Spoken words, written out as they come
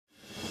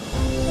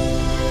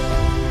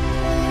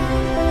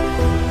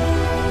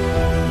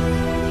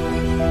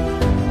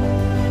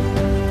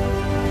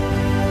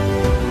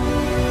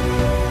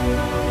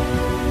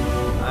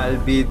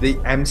be the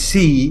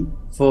MC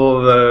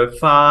for the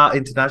FAR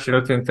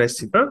International Film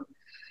Festival,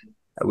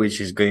 which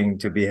is going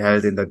to be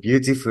held in the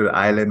beautiful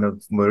island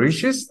of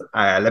Mauritius.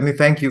 Let me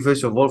thank you,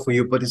 first of all, for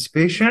your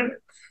participation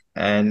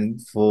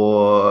and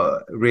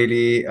for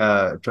really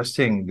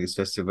trusting this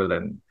festival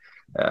and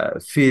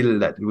feel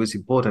that it was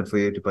important for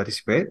you to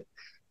participate.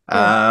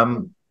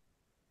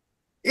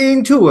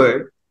 In 2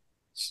 words,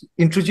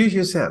 introduce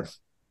yourself.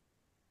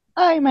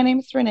 Hi, my name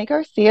is Renee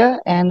Garcia,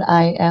 and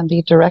I am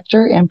the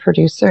director and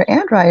producer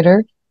and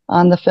writer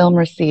on the film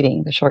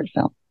Receding, the short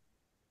film.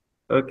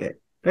 Okay,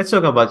 let's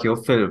talk about your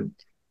film.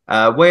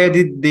 Where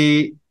did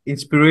the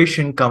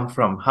inspiration come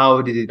from?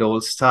 How did it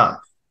all start?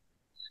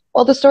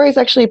 Well, the story is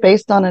actually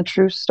based on a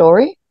true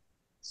story.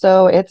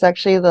 So it's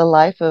actually the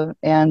life of,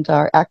 and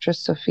our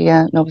actress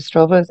Sofiya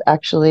Novostrova is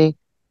actually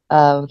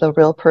the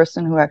real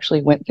person who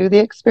actually went through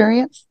the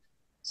experience.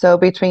 So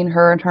between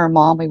her and her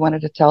mom, we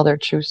wanted to tell their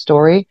true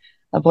story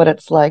of what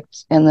it's like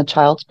in the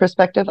child's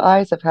perspective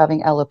eyes of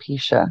having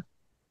alopecia.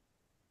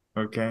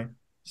 Okay,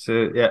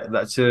 so yeah,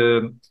 that's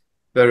a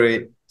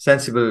very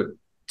sensible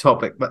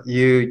topic, but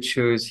you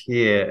chose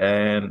here,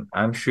 and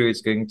I'm sure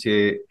it's going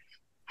to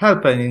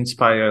help and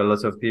inspire a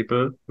lot of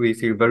people. We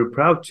feel very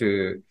proud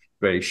to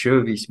really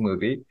show this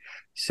movie.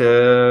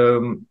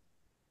 So,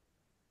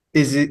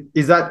 is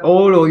that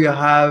all, or you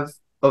have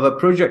other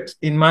projects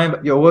in mind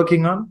that you're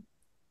working on?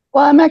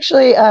 Well, I'm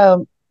actually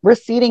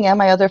Receding and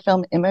my other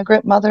film,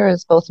 Immigrant Mother,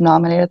 is both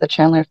nominated at the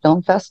Chandler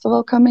Film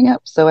Festival coming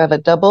up. So I have a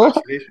double.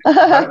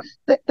 Congratulations.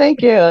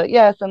 Thank you.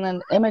 Yes, and then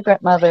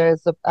Immigrant Mother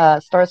is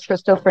stars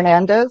Crystal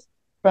Fernandez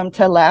from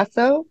Ted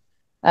Lasso.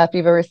 If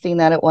you've ever seen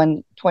that, it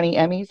won 20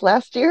 Emmys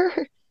last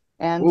year.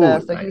 And Oh,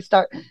 so nice.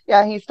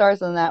 he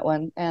stars in that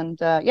one. And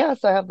yeah,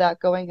 so I have that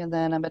going. And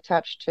then I'm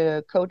attached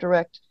to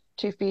co-direct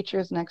 2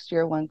 features next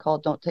year, one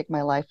called Don't Take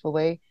My Life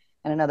Away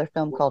and another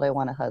film called I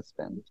Want a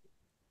Husband.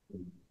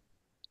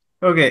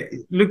 Okay,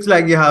 looks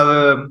like you have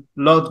a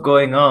lot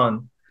going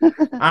on.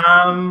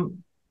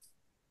 Um,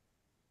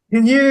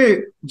 can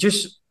you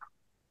just,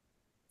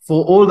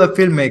 for all the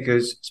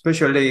filmmakers,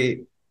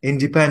 especially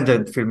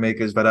independent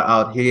filmmakers that are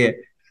out here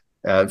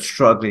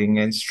struggling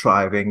and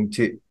striving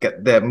to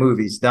get their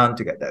movies done,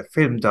 to get their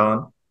film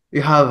done,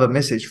 you have a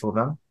message for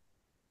them?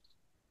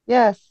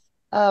 Yes,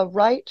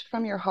 write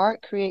from your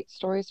heart, create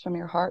stories from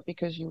your heart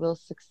because you will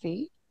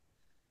succeed.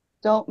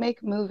 Don't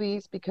make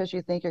movies because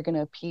you think you're going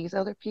to appease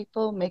other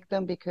people. Make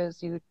them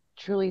because you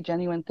truly,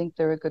 genuine think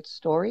they're a good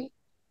story.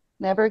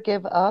 Never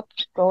give up.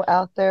 Go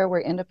out there.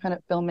 We're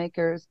independent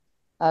filmmakers.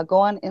 Go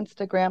on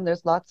Instagram.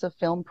 There's lots of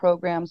film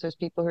programs. There's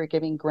people who are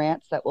giving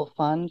grants that will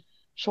fund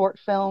short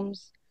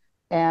films.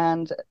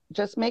 And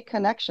just make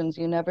connections.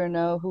 You never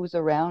know who's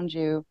around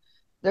you.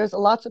 There's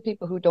lots of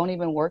people who don't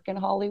even work in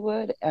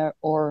Hollywood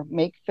or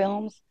make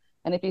films.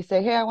 And if you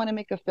say, hey, I want to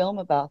make a film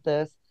about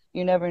this,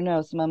 you never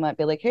know. Someone might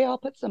be like, hey, I'll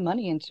put some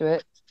money into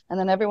it. And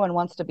then everyone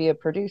wants to be a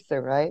producer,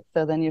 right?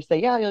 So then you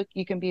say, yeah,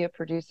 you can be a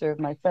producer of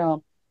my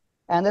film.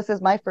 And this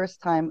is my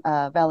first time.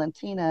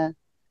 Valentina,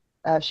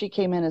 she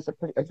came in as an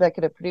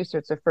executive producer.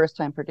 It's her first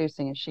time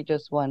producing, and she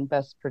just won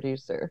Best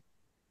Producer.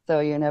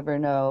 So you never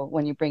know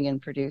when you bring in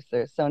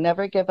producers. So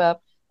never give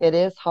up. It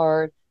is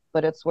hard,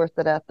 but it's worth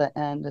it at the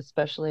end,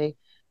 especially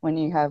when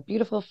you have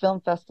beautiful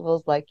film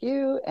festivals like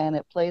you and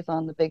it plays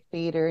on the big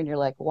theater and you're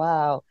like,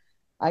 wow,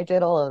 I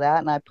did all of that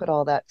and I put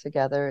all that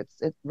together.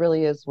 It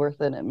really is worth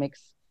it. It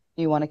makes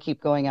you want to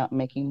keep going out and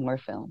making more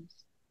films.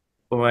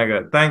 Oh my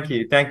God. Thank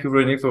you,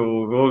 Renee, for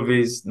all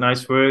these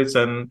nice words,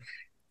 and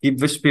keep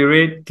the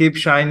spirit, keep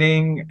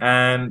shining,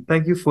 and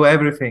thank you for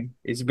everything.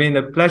 It's been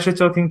a pleasure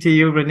talking to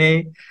you,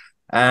 Renee.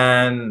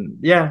 And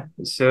yeah,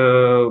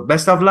 so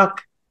best of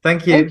luck.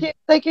 Thank Thank you. you.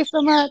 Thank you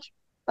so much.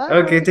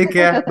 Okay, Bye. take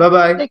care.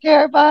 Bye-bye. Take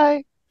care.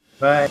 Bye.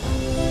 Bye.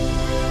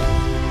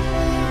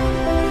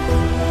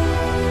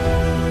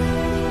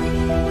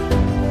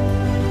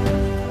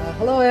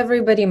 Hello,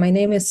 everybody. My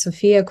name is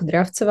Sofiya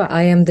Kudryavtseva.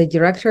 I am the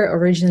director,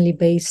 originally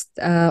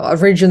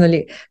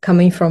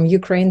coming from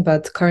Ukraine,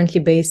 but currently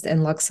based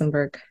in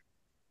Luxembourg.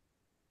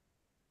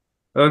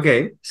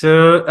 Okay,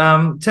 so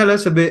tell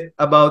us a bit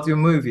about your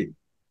movie.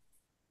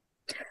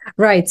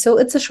 Right. So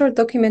it's a short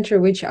documentary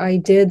which I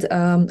did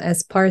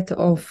as part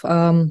of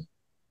a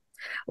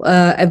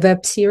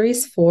web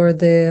series for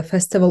the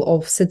Festival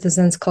of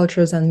Citizens,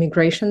 Cultures and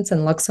Migrations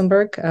in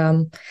Luxembourg.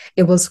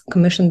 It was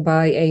commissioned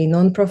by a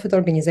non-profit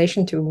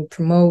organization to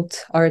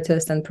promote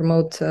artists and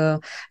promote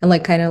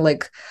and kind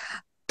of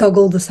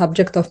toggle the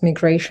subject of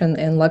migration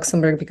in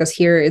Luxembourg, because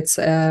here it's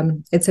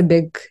a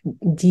big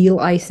deal,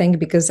 I think,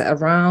 because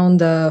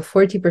around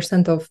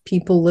 40% of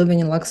people living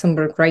in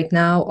Luxembourg right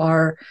now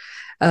are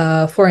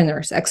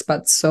foreigners,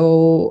 expats.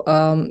 So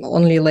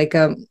only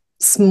a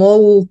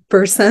small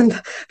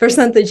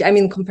percentage, I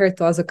mean, compared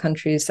to other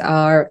countries,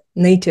 are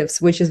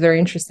natives, which is very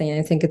interesting.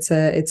 I think it's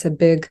a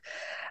big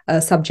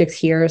subject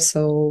here.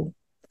 So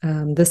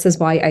this is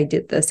why I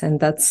did this, and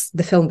that's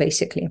the film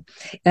basically.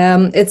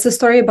 It's a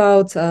story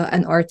about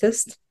an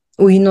artist,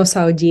 Uyi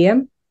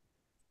Nosa-Odia.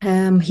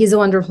 He's a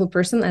wonderful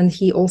person, and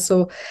he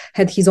also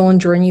had his own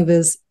journey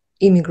with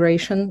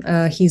immigration.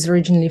 He's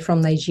originally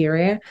from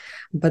Nigeria,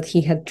 but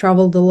he had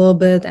traveled a little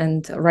bit,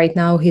 and right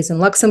now he's in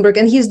Luxembourg,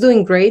 and he's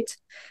doing great,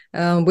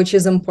 which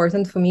is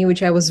important for me,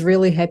 which I was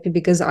really happy,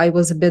 because I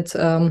was a bit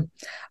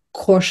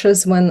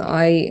cautious when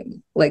I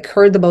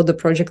heard about the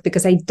project,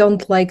 because I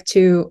don't like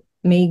to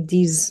make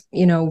these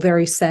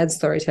very sad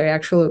stories. I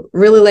actually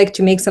really like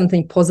to make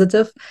something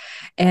positive,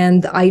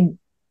 and I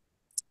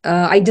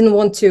didn't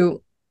want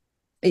to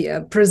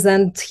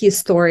present his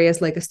story as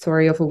a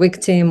story of a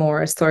victim,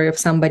 or a story of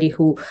somebody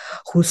who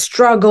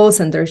struggles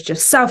and there's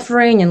just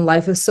suffering and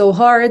life is so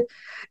hard.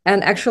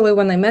 And actually,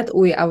 when I met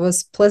Uyi, I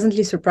was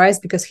pleasantly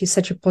surprised, because he's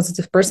such a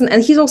positive person,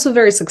 and he's also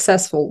very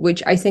successful,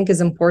 which I think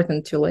is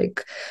important to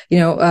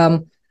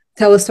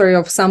tell a story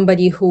of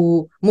somebody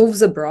who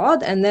moves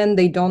abroad, and then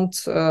they don't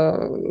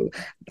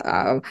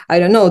I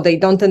don't know, they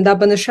don't end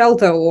up in a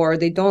shelter, or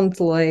they don't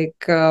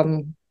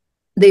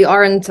they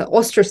aren't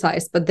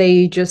ostracized, but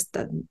they just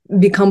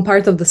become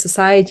part of the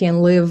society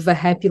and live a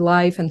happy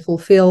life and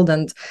fulfilled,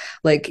 and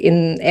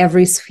in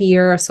every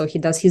sphere. So he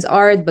does his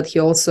art, but he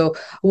also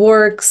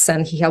works,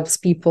 and he helps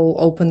people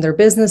open their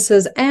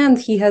businesses, and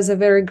he has a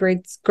very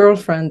great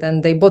girlfriend,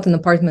 and they bought an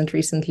apartment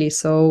recently.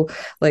 So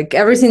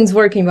everything's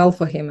working well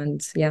for him,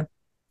 and yeah.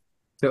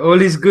 So all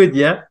is good,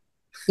 yeah?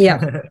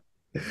 Yeah.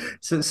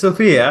 So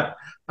Sofiya,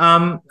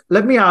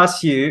 let me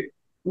ask you,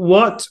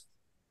 what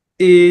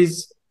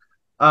is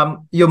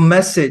your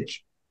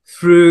message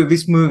through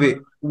this movie?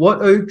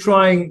 What are you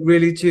trying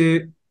really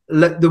to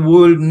let the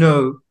world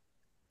know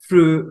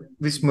through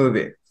this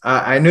movie?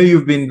 I know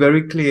you've been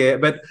very clear,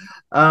 but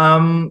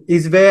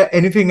is there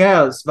anything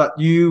else that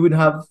you would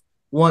have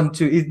want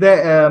to? Is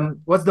there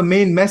what's the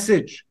main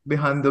message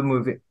behind the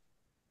movie?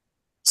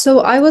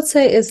 So I would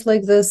say it's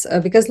like this,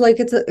 because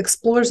it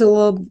explores a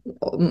little.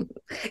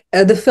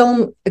 The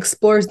film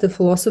explores the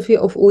philosophy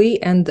of Uyi,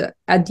 and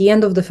at the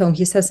end of the film,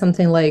 he says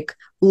something like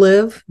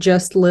 "Live,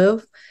 just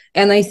live,"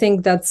 and I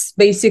think that's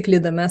basically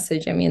the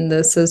message. I mean,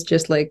 this is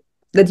just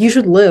that you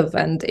should live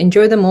and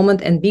enjoy the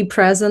moment and be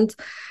present,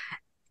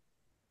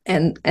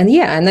 and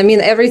yeah, and I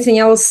mean everything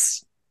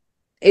else,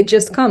 it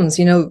just comes,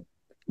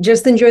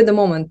 just enjoy the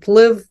moment,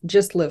 live,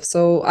 just live.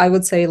 So I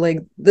would say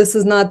this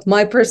is not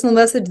my personal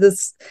message,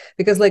 this,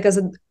 because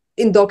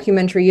in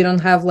documentary you don't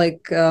have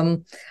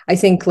I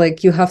think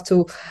you have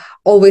to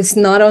always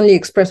not only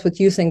express what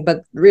you think,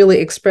 but really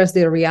express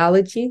the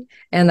reality,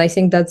 and I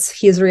think that's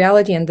his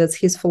reality and that's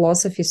his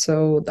philosophy.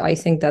 So I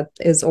think that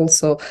is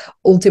also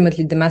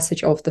ultimately the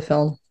message of the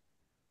film.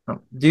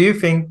 Do you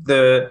think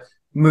the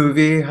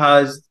movie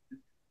has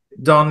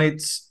done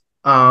its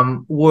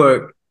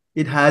work?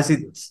 It has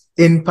its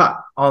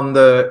impact on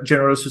the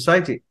general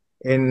society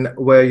in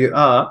where you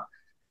are,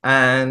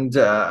 and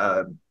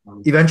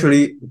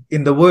eventually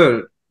in the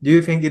world. Do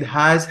you think it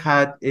has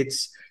had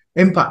its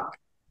impact?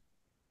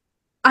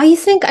 I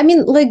think, I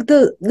mean,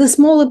 the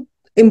small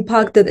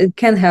impact that it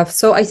can have.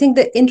 So I think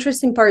the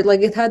interesting part,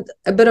 it had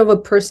a bit of a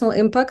personal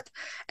impact,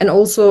 and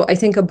also I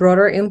think a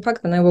broader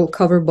impact, and I will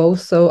cover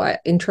both. So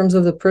in terms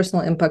of the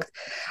personal impact,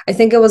 I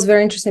think it was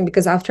very interesting,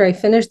 because after I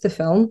finished the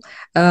film,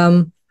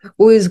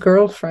 Uyi's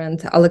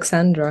girlfriend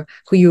Alexandra,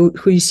 who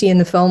you see in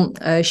the film,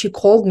 she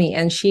called me,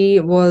 and she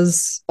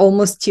was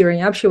almost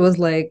tearing up. She was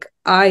like,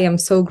 "I am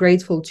so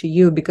grateful to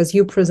you, because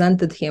you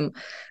presented him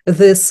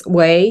this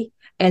way,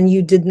 and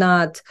you did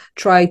not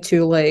try to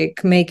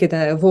make it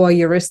a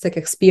voyeuristic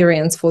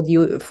experience for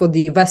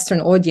the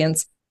Western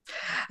audience,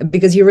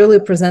 because you really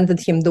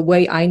presented him the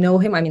way I know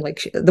him. I mean,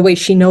 the way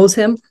she knows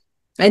him."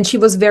 And she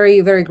was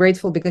very, very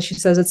grateful, because she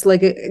says it's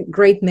a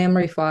great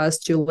memory for us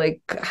to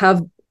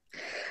have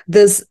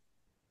this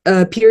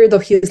period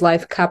of his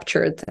life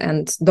captured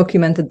and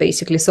documented,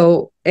 basically.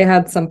 So it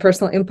had some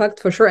personal impact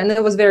for sure, and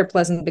it was very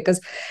pleasant, because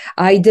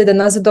I did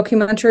another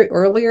documentary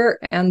earlier,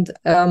 and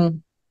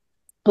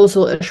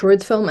also a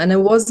short film, and it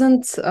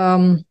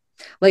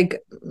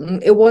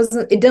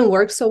didn't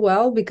work so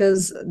well,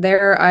 because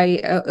there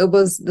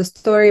the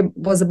story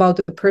was about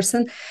a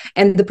person,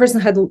 and the person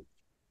had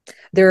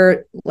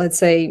their, let's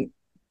say,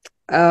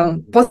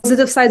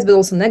 positive sides, but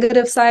also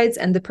negative sides,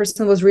 and the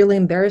person was really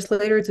embarrassed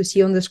later to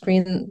see on the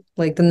screen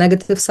the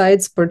negative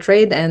sides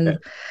portrayed, and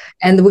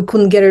we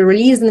couldn't get it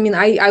released. And I mean,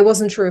 I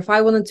wasn't sure if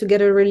I wanted to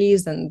get it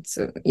released, and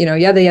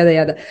yada yada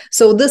yada.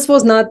 So this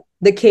was not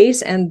the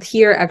case, and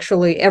here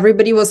actually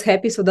everybody was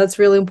happy, so that's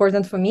really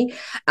important for me.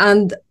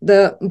 And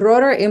the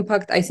broader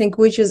impact, I think,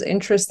 which is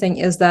interesting,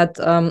 is that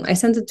I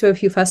sent it to a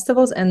few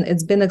festivals, and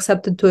it's been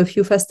accepted to a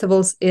few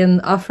festivals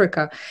in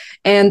Africa,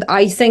 and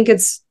I think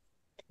it's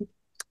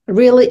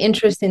really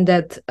interesting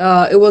that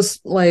it was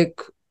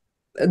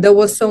there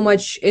was so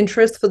much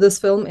interest for this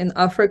film in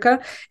Africa,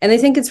 and I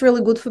think it's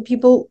really good for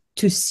people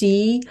to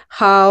see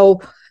how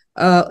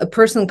a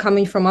person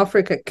coming from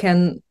Africa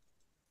can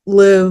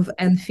live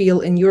and feel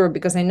in Europe,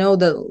 because I know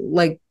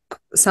that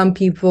some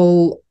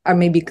people are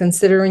maybe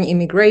considering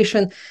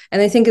immigration,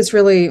 and I think it's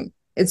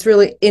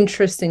really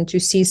interesting to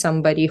see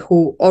somebody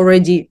who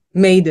already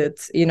made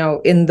it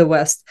in the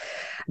West,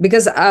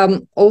 because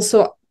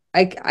also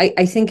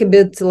I think a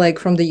bit like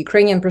from the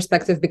Ukrainian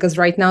perspective, because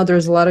right now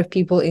there's a lot of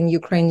people in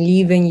Ukraine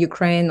leaving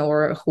Ukraine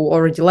or who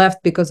already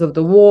left because of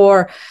the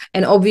war.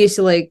 And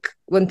obviously, like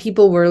when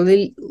people were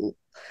leaving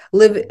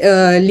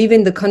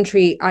the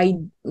country,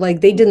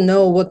 they didn't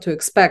know what to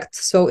expect.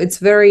 So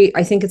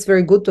I think it's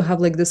very good to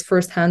have like this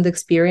firsthand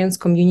experience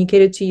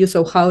communicated to you.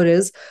 So how it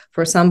is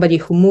for somebody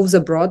who moves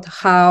abroad,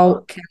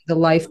 how can the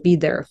life be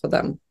there for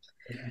them?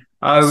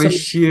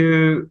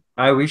 So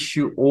I wish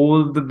you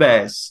all the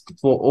best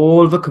for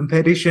all the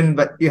competition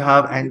that you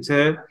have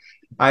entered.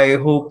 I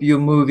hope your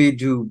movie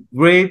do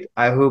great.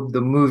 I hope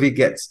the movie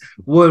gets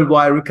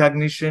worldwide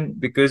recognition,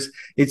 because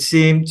it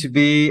seemed to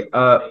be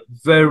a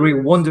very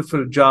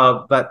wonderful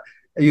job that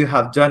you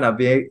have done. I've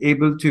been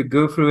able to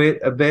go through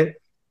it a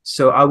bit.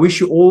 So I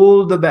wish you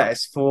all the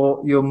best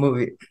for your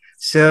movie.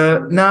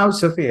 So now,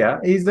 Sophia,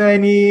 is there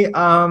any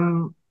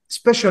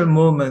special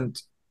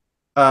moment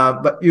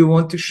but you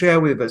want to share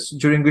with us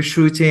during the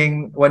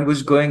shooting, when it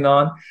was going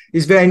on?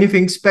 Is there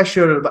anything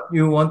special that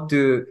you want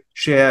to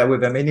share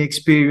with them? Any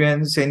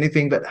experience,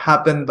 anything that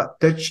happened that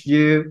touched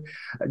you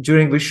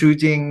during the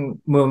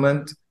shooting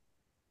moment?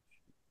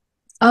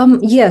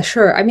 Yeah,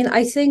 sure. I mean,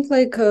 I think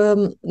like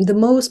the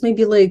most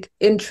maybe like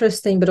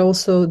interesting but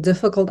also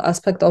difficult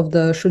aspect of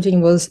the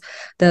shooting was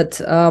that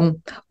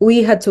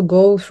we had to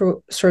go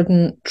through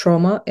certain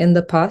trauma in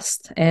the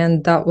past,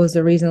 and that was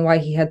the reason why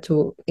he had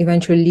to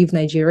eventually leave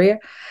Nigeria.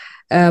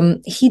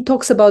 He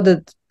talks about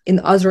it in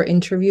other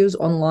interviews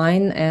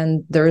online,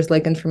 and there is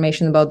like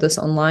information about this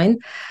online.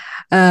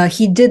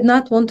 He did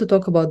not want to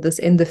talk about this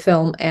in the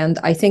film, and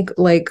I think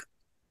like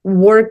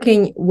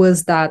working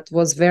with that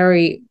was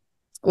very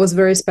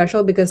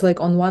special, because like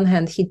on one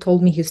hand he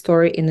told me his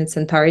story in its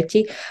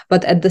entirety,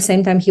 but at the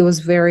same time he was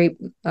very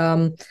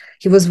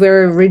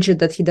rigid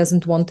that he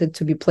doesn't want it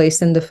to be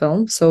placed in the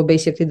film. So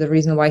basically the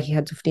reason why he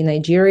had to flee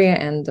Nigeria,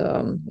 and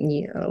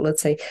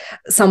let's say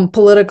some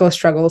political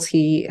struggles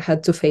he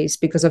had to face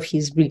because of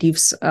his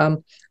beliefs,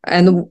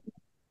 and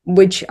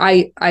which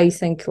I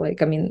think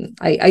like, I mean,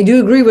 I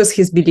do agree with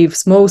his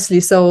beliefs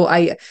mostly. So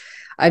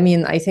I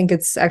mean, I think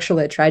it's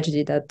actually a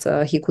tragedy that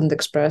he couldn't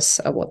express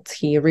what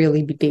he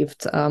really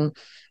believed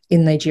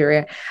in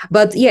Nigeria.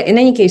 But yeah, in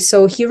any case,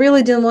 so he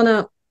really didn't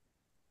want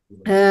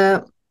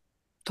to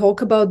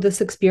talk about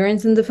this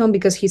experience in the film,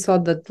 because he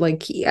thought that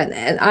like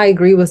and I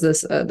agree with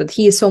this, that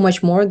he is so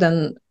much more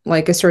than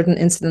like a certain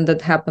incident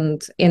that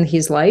happened in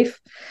his life.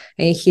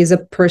 And he's a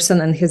person,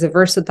 and he's a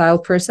versatile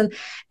person.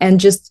 And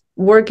just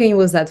working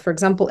with that, for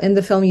example, in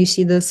the film you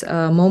see this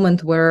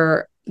moment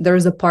where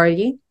there's a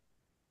party,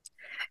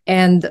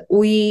 and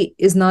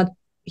he's not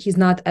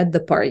at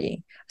the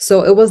party.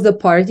 So it was the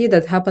party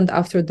that happened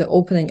after the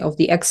opening of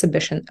the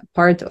exhibition,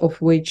 part of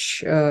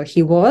which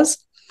he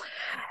was.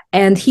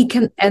 And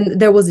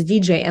there was a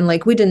DJ, and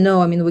like we didn't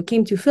know. I mean, we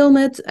came to film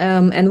it,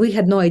 and we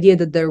had no idea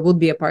that there would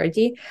be a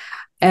party.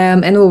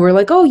 And we were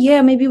like, oh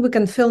yeah, maybe we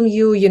can film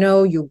you,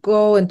 you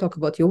go and talk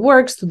about your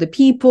works to the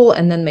people,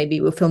 and then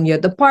maybe we'll film you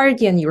at the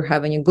party and you're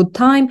having a good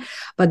time.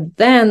 But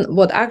then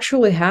what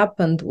actually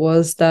happened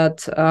was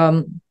that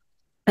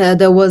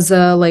there was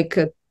like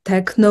a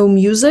techno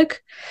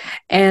music,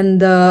 and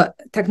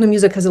techno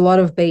music has a lot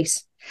of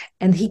bass,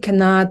 and he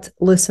cannot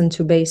listen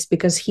to bass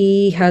because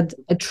he had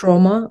a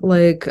trauma,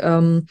 like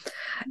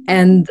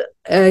and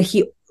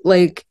he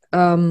like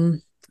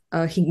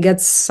he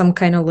gets some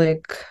kind of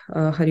like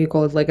how do you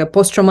call it, like a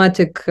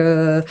post-traumatic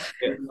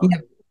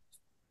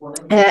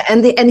yeah,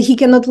 and he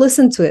cannot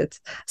listen to it.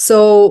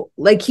 So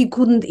like he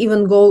couldn't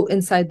even go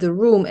inside the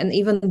room, and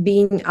even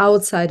being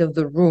outside of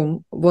the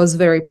room was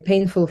very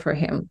painful for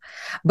him.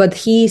 But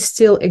he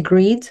still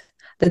agreed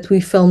that we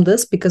filmed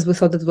this, because we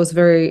thought it was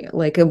very,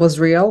 like, it was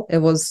real, it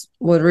was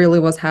what really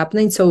was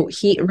happening. So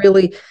he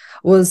really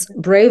was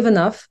brave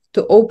enough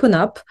to open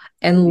up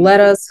and let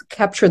us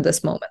capture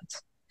this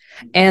moment.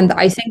 And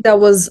I think that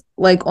was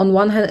like, on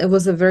one hand it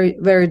was a very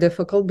very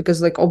difficult,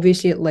 because like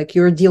obviously like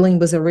you're dealing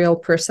with a real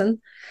person,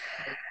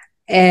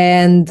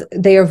 and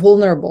they are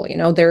vulnerable,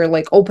 they're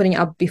like opening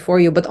up before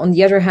you. But on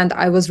the other hand,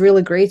 I was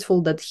really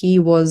grateful that he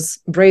was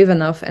brave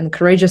enough and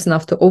courageous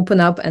enough to open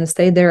up and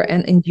stay there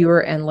and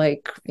endure, and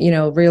like,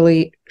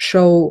 really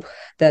show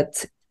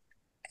that,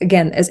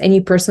 again, as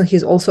any person,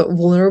 he's also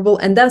vulnerable.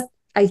 And that's,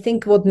 I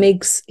think, what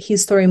makes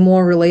his story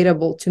more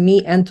relatable to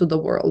me and to the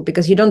world,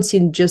 because you don't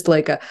see just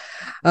like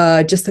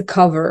just a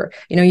cover,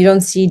 you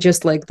don't see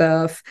just like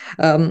the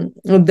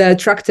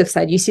attractive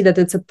side. You see that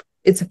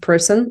it's a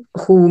person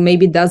who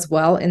maybe does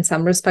well in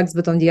some respects,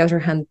 but on the other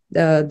hand,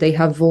 they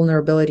have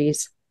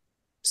vulnerabilities.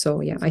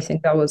 So yeah, I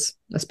think that was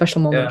a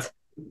special moment.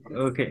 Yeah.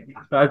 Okay,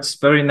 that's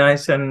very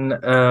nice.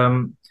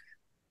 And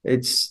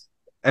it's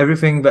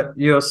everything that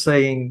you're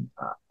saying,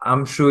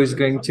 I'm sure is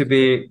going to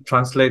be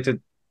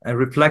translated and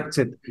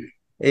reflected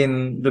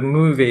in the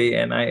movie.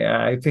 And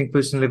I think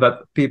personally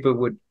that people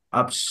would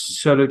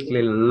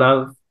absolutely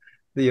love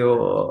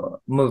your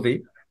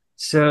movie.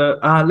 So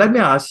let me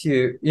ask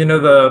you,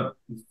 the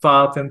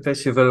Far Film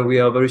Festival, we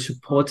are very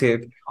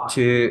supportive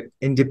to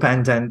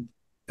independent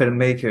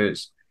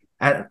filmmakers.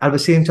 And at the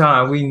same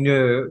time, we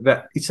know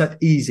that it's not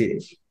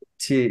easy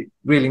to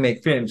really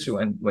make films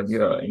when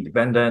you're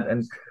independent?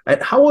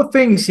 And how are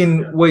things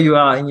in where you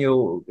are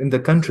in the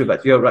country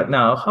that you're right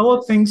now? How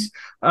are things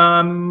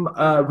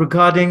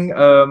regarding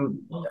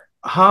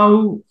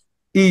how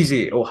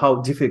easy or how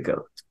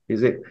difficult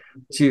is it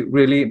to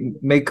really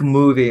make a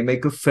movie,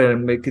 make a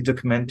film, make a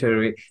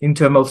documentary in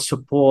terms of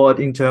support,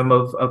 in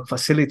terms of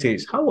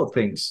facilities? How are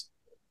things?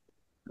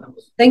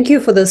 Thank you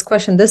for this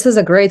question. This is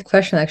a great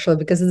question, actually,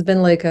 because it's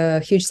been like a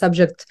huge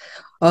subject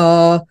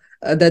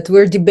that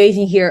we're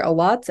debating here a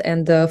lot.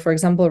 And for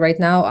example, right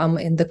now I'm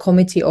in the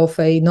committee of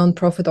a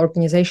nonprofit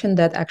organization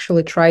that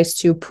actually tries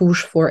to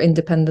push for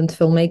independent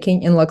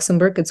filmmaking in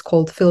Luxembourg. It's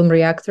called Film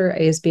Reactor,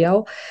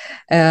 ASBL.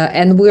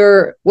 And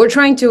we're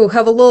trying to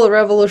have a little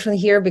revolution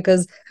here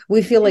because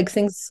we feel like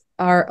things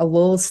are a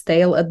little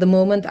stale at the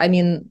moment. I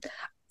mean,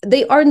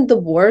 they aren't the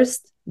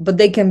worst, but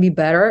they can be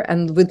better,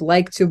 and we'd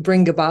like to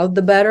bring about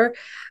the better.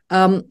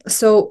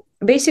 So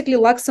basically,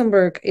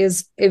 Luxembourg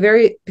is a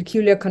very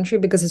peculiar country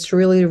because it's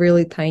really,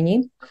 really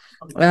tiny.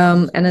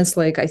 And it's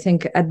like, I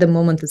think at the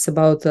moment it's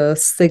about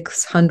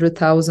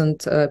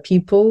 600,000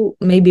 people,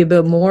 maybe a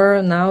bit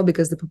more now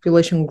because the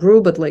population grew,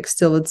 but like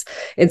still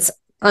it's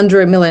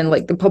under a million,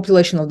 like the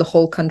population of the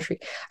whole country.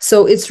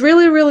 So it's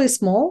really, really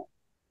small.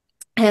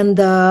 And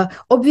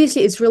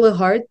obviously, it's really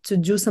hard to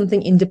do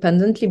something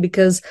independently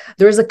because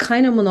there is a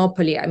kind of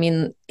monopoly. I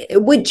mean,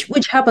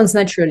 which happens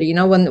naturally. You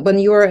know, when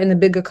you are in a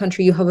bigger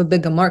country, you have a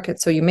bigger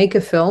market. So you make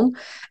a film,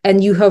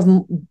 and you have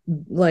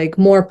like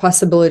more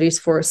possibilities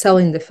for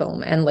selling the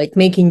film and like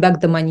making back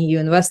the money you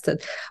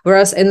invested.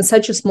 Whereas in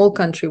such a small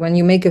country, when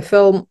you make a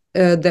film,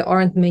 there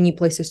aren't many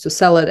places to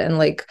sell it. And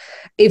like,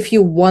 if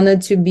you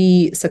wanted to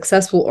be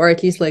successful, or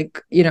at least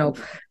like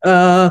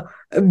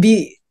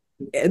be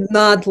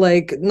not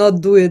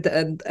do it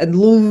and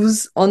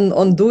lose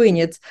on doing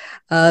it,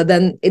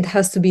 then it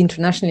has to be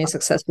internationally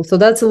successful. So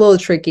that's a little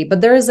tricky,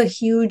 but there is a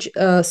huge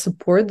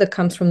support that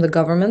comes from the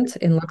government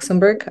in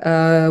Luxembourg.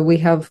 We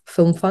have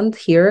film fund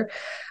here,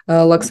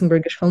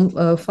 Luxembourgish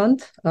film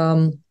fund,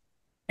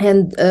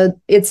 and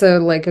it's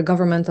like a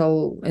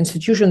governmental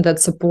institution that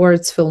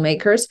supports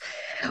filmmakers,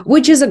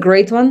 which is a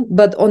great one.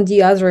 But on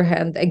the other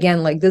hand,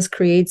 again, like this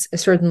creates a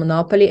certain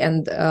monopoly,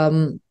 and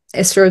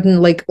a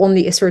certain, like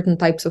only a certain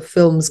types of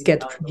films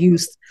get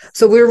produced.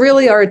 So we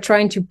really are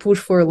trying to push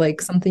for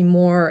like something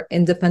more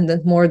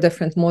independent, more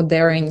different, more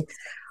daring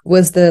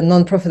with the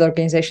non-profit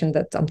organization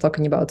that I'm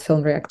talking about,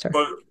 Film Reactor.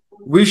 Well,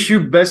 wish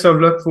you best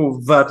of luck for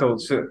that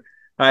also.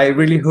 I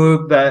really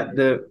hope that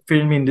the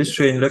film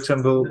industry in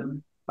Luxembourg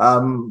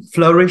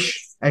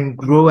flourish and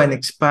grow and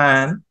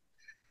expand.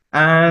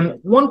 And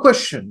one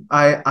question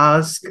I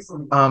ask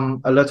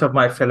a lot of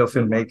my fellow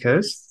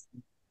filmmakers: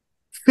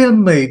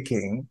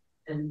 filmmaking,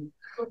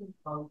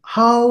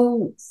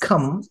 how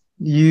come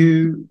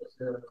you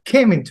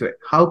came into it?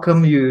 How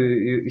come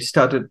you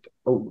started?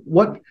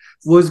 What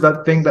was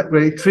that thing that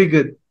really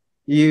triggered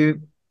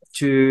you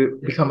to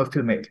become a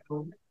filmmaker?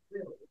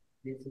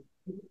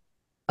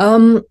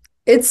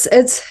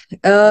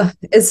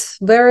 It's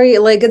very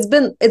like it's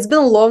been a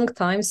long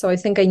time. So I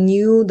think I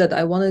knew that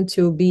I wanted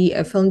to be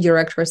a film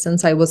director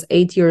since I was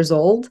 8 years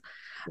old,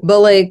 but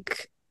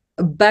like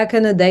back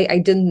in the day I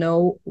didn't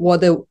know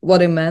what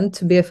it meant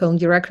to be a film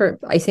director.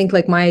 I think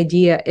like my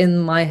idea in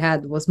my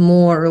head was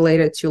more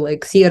related to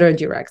like theater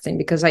directing,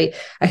 because I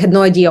had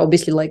no idea,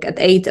 obviously, like at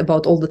 8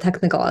 about all the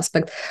technical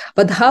aspect.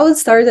 But how it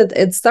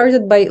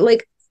started by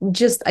like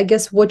just, I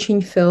guess,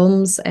 watching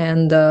films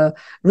and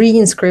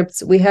reading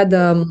scripts. We had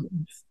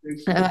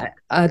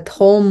at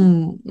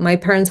home, my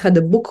parents had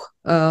a book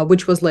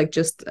which was like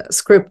just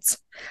scripts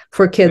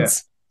for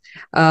kids,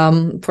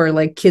 for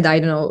like kid, I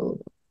don't know,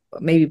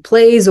 maybe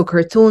plays or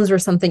cartoons or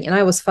something. And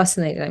I was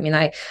fascinated. I mean,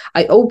 I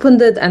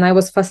opened it and I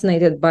was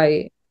fascinated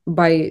by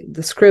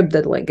the script,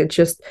 that like it's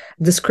just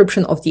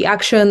description of the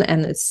action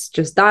and it's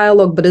just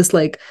dialogue, but it's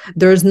like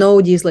there's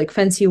no these like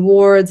fancy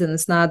words, and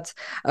it's not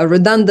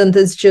redundant.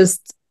 It's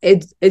just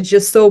it's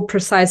just so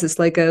precise. It's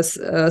like a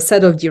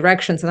set of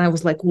directions, and I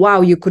was like,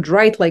 wow, you could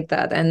write like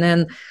that, and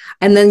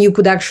then you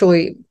could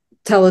actually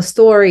tell a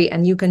story,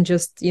 and you can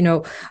just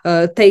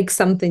take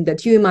something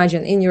that you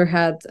imagine in your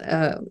head,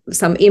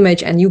 some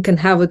image, and you can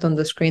have it on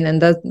the screen.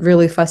 And that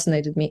really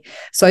fascinated me.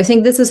 So I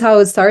think this is how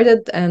it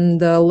started.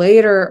 And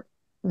later,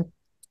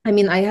 I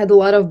mean, I had a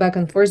lot of back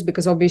and forth,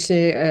 because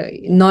obviously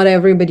not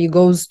everybody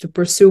goes to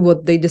pursue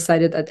what they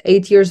decided at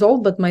 8 years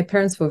old, but my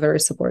parents were very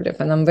supportive,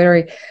 and I'm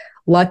very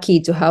lucky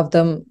to have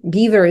them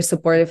be very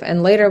supportive.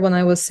 And later, when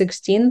I was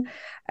 16,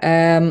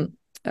 I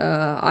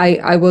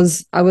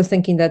was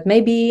thinking that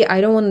maybe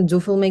I don't want to do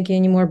filmmaking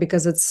anymore,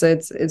 because it's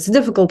a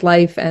difficult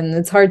life and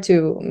it's hard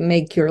to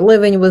make your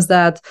living with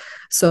that.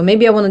 So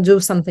maybe I want to do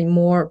something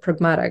more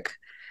pragmatic.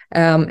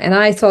 And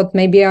I thought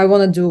maybe I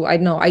want to do, I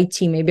don't know,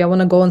 IT. Maybe I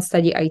want to go and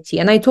study IT.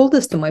 And I told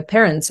this to my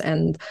parents,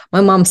 and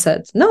my mom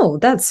said, no,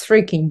 that's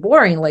freaking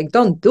boring. Like,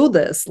 don't do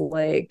this.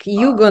 Like,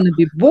 you're going to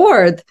be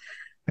bored.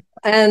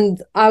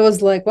 And I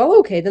was like, well,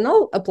 okay, then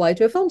I'll apply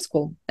to a film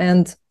school.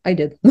 And I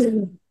did.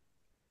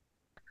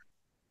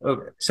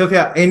 Okay.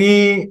 Sofiya,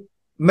 any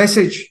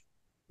message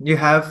you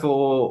have for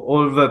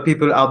all the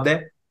people out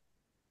there?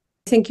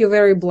 I think you're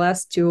very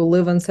blessed to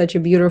live in such a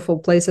beautiful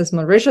place as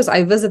Mauritius.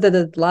 I visited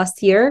it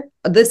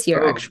this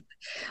year Oh, actually.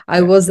 I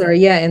yeah. was there,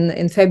 yeah,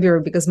 in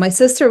February because my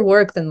sister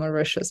worked in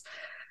Mauritius.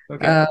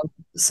 Okay.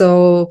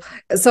 So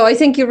I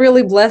think you're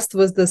really blessed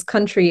with this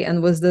country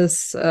and with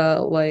this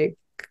like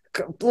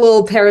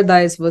little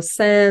paradise with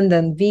sand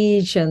and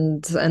beach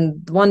and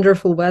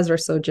wonderful weather.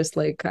 So just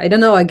like I don't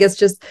know, I guess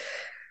just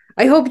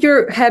I hope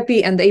you're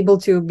happy and able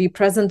to be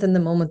present in the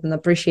moment and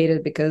appreciate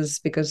it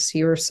because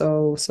you're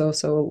so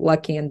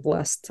lucky and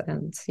blessed.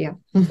 And yeah.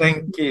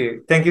 Thank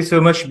you. Thank you so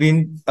much.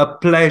 Been a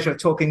pleasure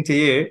talking to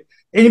you.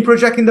 Any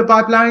project in the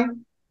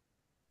pipeline?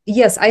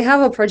 Yes, I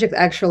have a project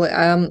actually.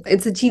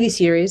 It's a TV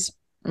series,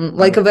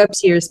 like a web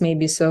series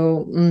maybe.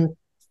 So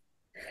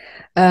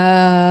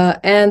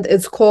and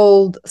it's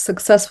called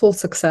Successful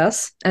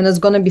Success, and it's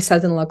gonna be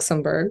set in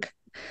Luxembourg.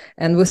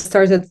 And we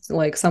started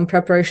like some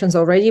preparations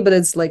already, but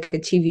it's like a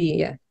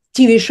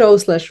TV show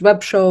slash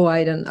web show.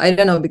 I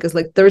don't know because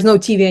like there's no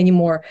TV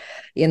anymore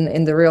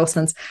in the real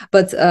sense.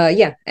 But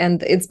yeah,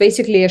 and it's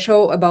basically a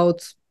show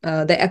about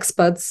the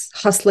expats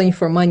hustling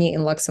for money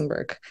in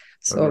Luxembourg.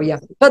 So Okay. yeah,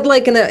 but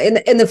like in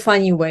a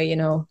funny way, you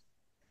know.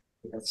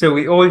 So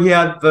we all here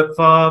at the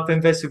Far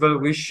Film Festival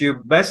wish you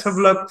best of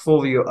luck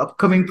for your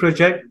upcoming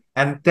project,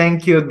 and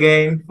thank you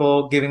again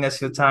for giving us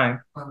your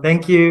time.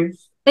 Thank you.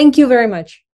 Thank you very much.